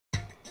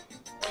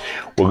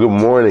Well,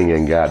 good morning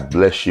and God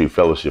bless you,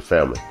 Fellowship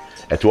family.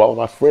 And to all of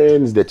our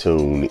friends that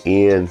tune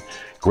in,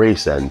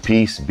 grace and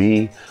peace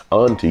be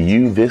unto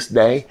you this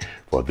day.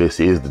 For this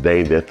is the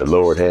day that the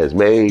Lord has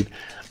made.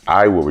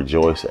 I will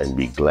rejoice and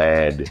be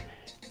glad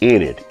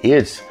in it.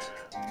 It's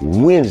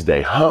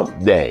Wednesday,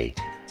 Hump Day,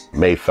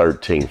 May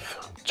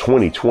 13th,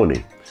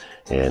 2020.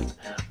 And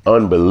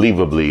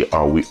unbelievably,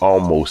 are we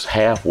almost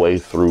halfway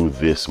through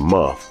this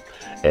month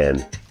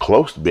and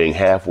close to being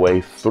halfway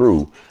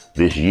through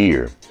this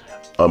year.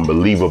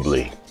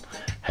 Unbelievably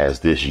has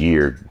this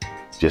year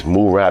just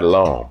moved right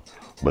along.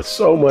 But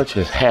so much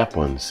has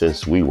happened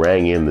since we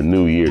rang in the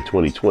new year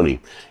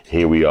 2020.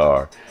 Here we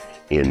are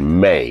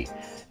in May,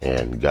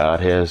 and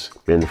God has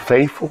been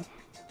faithful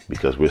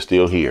because we're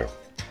still here.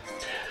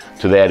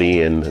 To that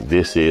end,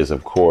 this is,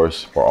 of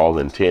course, for all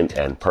intent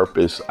and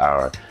purpose,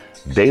 our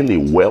daily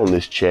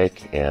wellness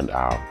check and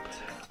our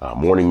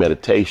morning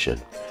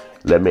meditation.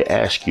 Let me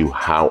ask you,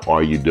 how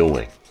are you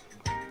doing?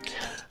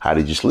 How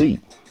did you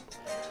sleep?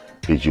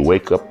 Did you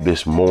wake up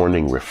this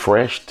morning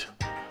refreshed?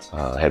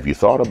 Have you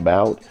thought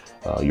about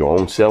your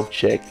own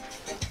self-check?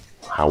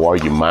 How are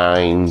you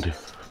mind,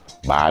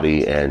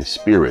 body, and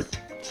spirit?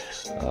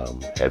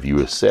 Have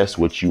you assessed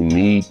what you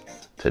need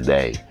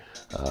today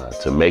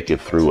to make it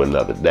through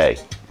another day?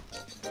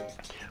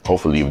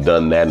 Hopefully you've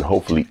done that, and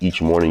hopefully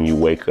each morning you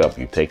wake up,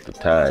 you take the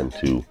time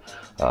to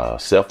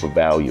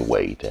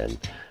self-evaluate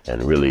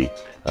and really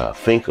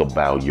think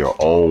about your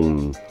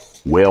own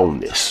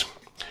wellness.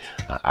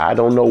 I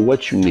don't know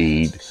what you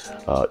need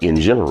in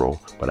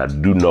general, but I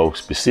do know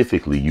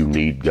specifically you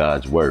need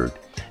God's word.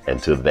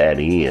 And to that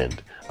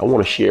end, I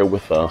want to share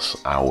with us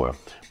our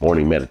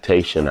morning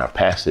meditation. Our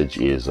passage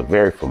is a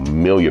very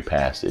familiar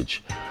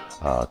passage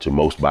to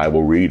most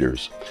Bible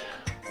readers.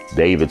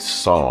 David's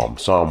Psalm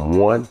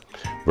 1,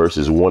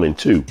 verses 1 and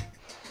 2.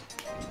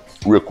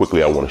 Real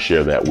quickly, I want to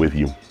share that with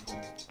you.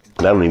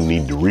 And I don't even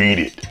need to read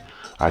it.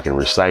 I can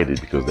recite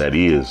it because that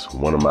is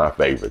one of my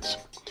favorites.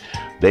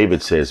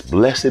 David says,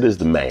 "Blessed is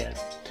the man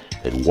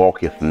that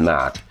walketh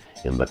not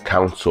in the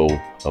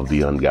counsel of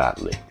the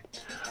ungodly,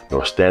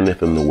 nor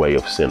standeth in the way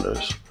of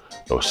sinners,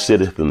 nor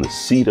sitteth in the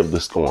seat of the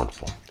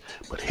scornful.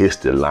 But his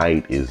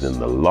delight is in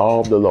the law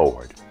of the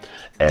Lord,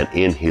 and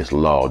in his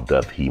law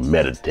doth he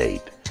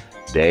meditate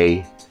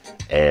day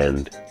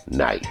and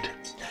night."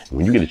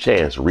 When you get a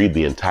chance, read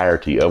the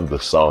entirety of the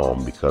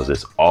psalm because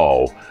it's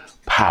all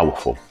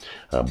powerful.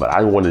 But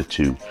I wanted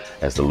to,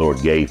 as the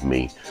Lord gave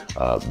me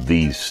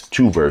these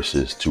two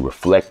verses to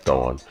reflect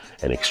on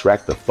and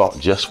extract the thought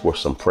just for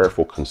some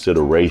prayerful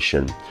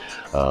consideration.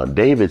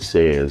 David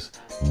says,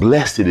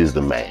 "Blessed is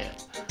the man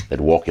that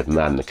walketh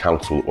not in the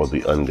counsel of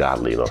the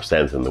ungodly, nor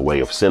standeth in the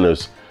way of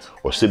sinners,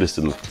 or sitteth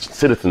in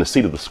the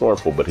seat of the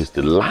scornful, but his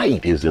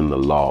delight is in the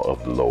law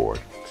of the Lord,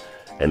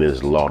 and in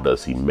his law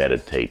does he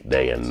meditate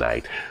day and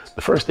night."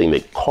 The first thing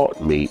that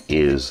caught me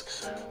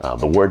is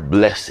the word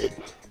blessed.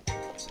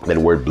 That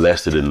word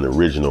blessed in the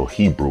original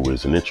Hebrew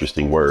is an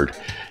interesting word.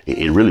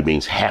 It really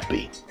means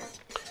happy.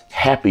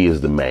 Happy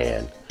is the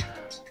man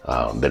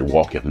that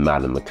walketh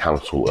not in the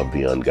counsel of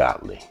the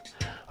ungodly.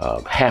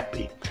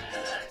 Happy.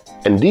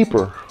 And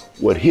deeper,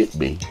 what hit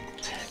me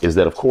is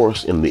that, of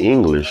course, in the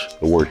English,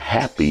 the word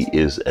happy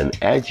is an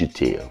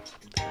adjective.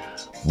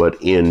 But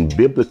in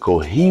biblical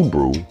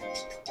Hebrew,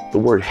 the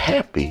word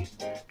happy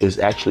is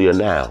actually a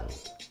noun.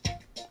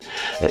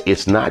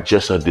 It's not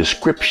just a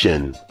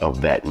description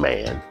of that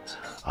man.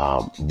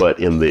 But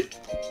in the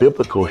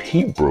biblical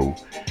Hebrew,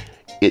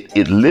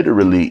 it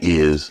literally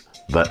is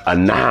a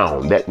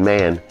noun. That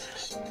man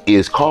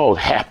is called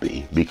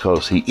happy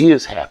because he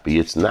is happy.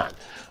 It's not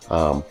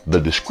the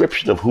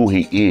description of who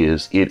he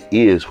is. It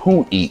is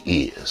who he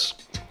is.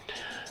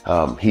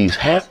 He's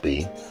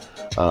happy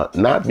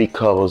not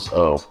because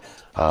of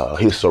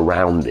his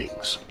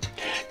surroundings.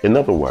 In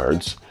other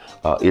words,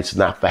 it's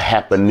not the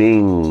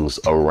happenings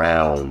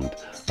around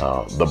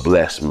the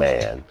blessed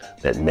man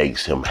that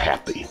makes him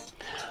happy.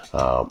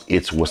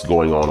 It's what's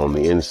going on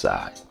the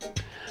inside.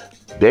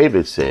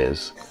 David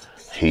says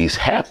he's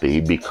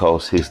happy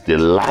because his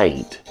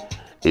delight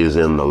is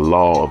in the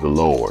law of the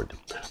Lord,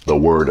 the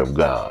word of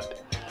God.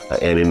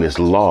 And in his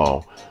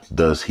law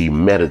does he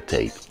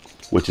meditate,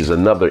 which is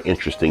another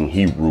interesting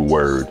Hebrew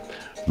word.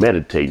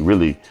 Meditate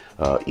really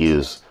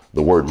is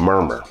the word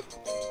murmur.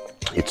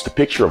 It's the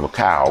picture of a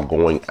cow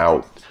going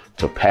out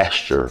to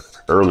pasture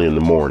early in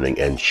the morning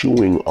and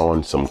chewing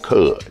on some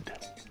cud.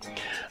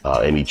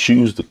 And he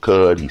chews the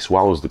cud, he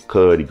swallows the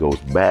cud, he goes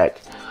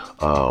back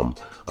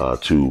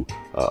to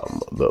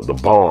the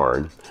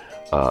barn,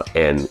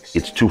 and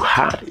it's too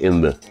hot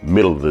in the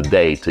middle of the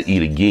day to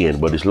eat again,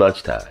 but it's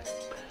lunchtime.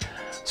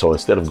 So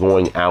instead of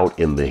going out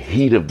in the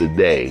heat of the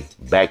day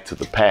back to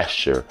the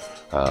pasture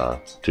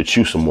to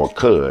chew some more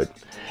cud,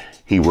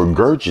 he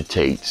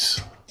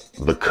regurgitates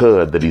the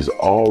cud that he's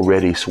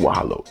already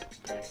swallowed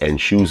and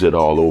chews it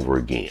all over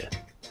again.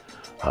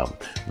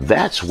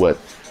 That's what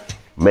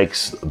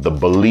makes the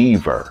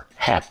believer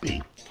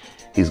happy.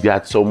 He's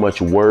got so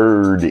much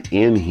word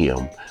in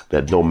him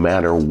that no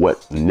matter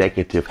what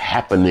negative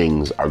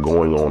happenings are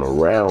going on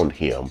around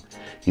him,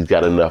 he's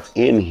got enough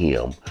in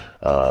him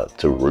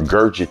to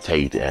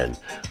regurgitate and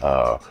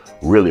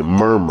really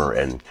murmur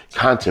and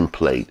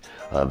contemplate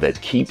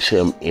that keeps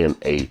him in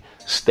a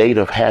state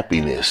of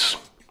happiness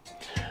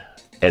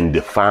and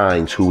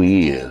defines who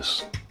he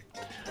is.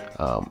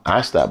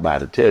 I stopped by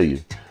to tell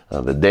you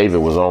that David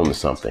was on to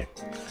something.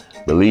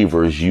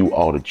 Believers, you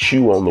ought to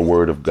chew on the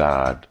word of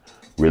God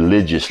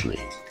religiously,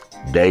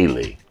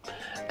 daily,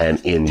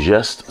 and in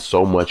just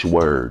so much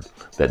word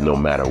that no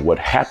matter what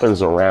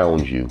happens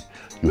around you,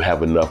 you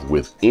have enough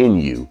within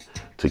you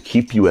to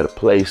keep you at a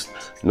place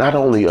not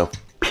only of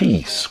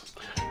peace,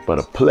 but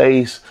a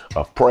place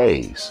of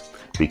praise.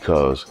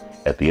 Because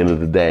at the end of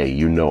the day,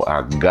 you know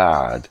our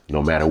God,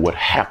 no matter what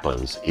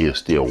happens, is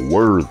still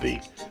worthy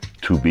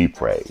to be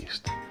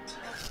praised.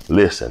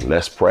 Listen,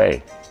 let's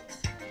pray.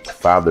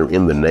 Father,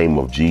 in the name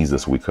of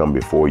Jesus, we come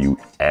before you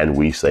and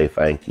we say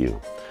thank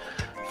you.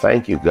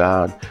 Thank you,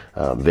 God,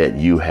 that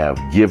you have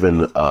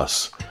given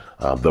us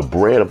the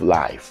bread of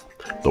life,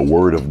 the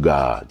word of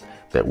God,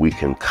 that we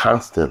can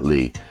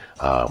constantly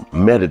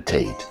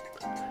meditate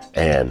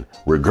and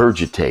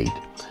regurgitate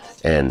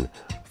and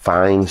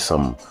find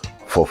some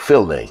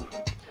fulfilling,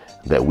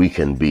 that we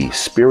can be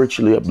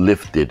spiritually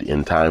uplifted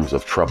in times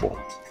of trouble.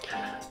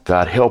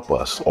 God, help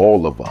us,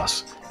 all of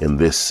us, in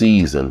this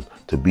season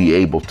to be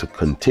able to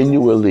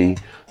continually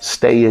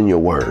stay in your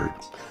word,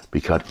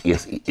 because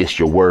it's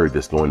your word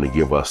that's going to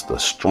give us the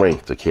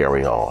strength to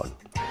carry on.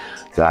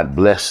 God,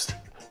 bless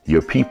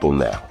your people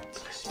now.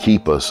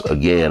 Keep us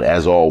again,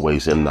 as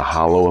always, in the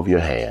hollow of your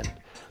hand.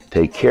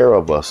 Take care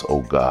of us,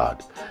 oh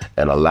God,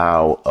 and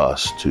allow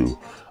us to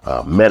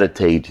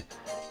meditate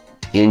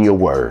in your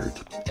word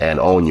and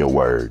on your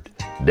word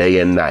day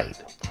and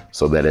night,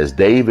 so that as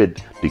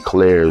David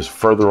declares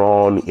further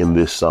on in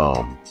this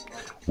psalm,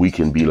 we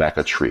can be like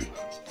a tree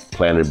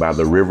planted by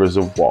the rivers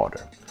of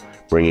water,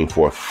 bringing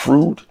forth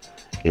fruit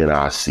in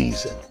our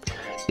season.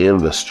 In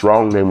the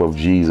strong name of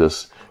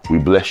Jesus, we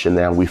bless you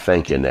now, we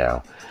thank you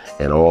now,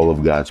 and all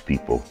of God's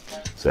people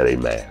said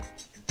amen.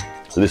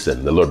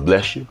 Listen, the Lord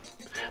bless you,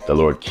 the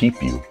Lord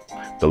keep you,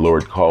 the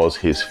Lord cause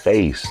his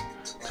face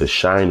to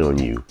shine on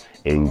you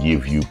and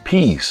give you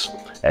peace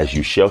as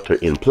you shelter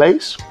in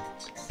place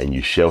and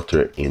you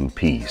shelter in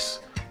peace.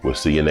 We'll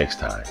see you next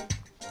time.